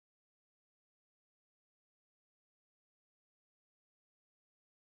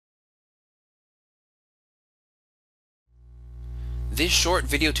This short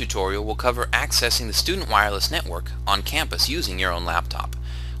video tutorial will cover accessing the student wireless network on campus using your own laptop.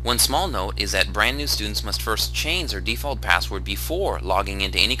 One small note is that brand new students must first change their default password before logging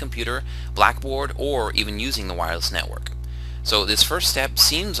into any computer, Blackboard, or even using the wireless network. So this first step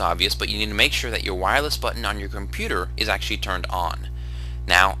seems obvious, but you need to make sure that your wireless button on your computer is actually turned on.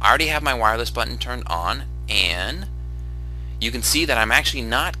 Now, I already have my wireless button turned on, and you can see that I'm actually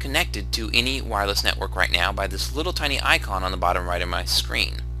not connected to any wireless network right now by this little tiny icon on the bottom right of my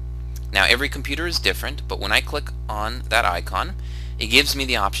screen. Now, every computer is different, but when I click on that icon, it gives me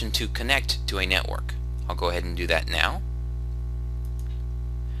the option to connect to a network. I'll go ahead and do that now.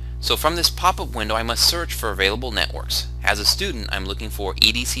 So from this pop-up window, I must search for available networks. As a student, I'm looking for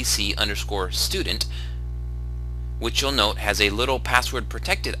EdCC_student, which you'll note has a little password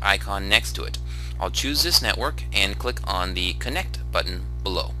protected icon next to it. I'll choose this network and click on the Connect button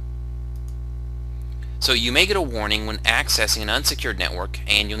below. So you may get a warning when accessing an unsecured network,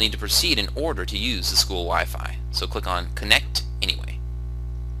 and you'll need to proceed in order to use the school Wi-Fi. So click on Connect anyway.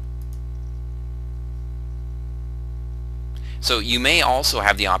 So you may also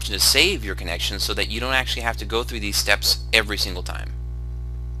have the option to save your connection so that you don't actually have to go through these steps every single time.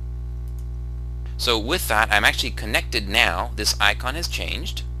 So with that, I'm actually connected now. This icon has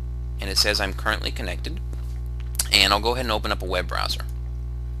changed, and it says I'm currently connected, and I'll go ahead and open up a web browser.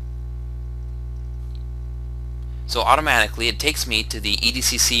 So automatically it takes me to the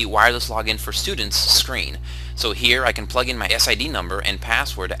EdCC Wireless Login for Students screen. So here I can plug in my SID number and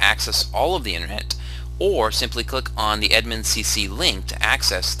password to access all of the internet, or simply click on the Edmonds CC link to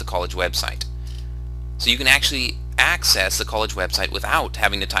access the college website. So you can actually access the college website without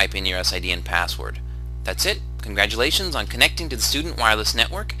having to type in your SID and password. That's it. Congratulations on connecting to the student wireless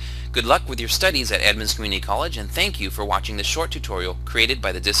network. Good luck with your studies at Edmonds Community College, and thank you for watching this short tutorial created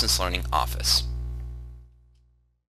by the Distance Learning Office.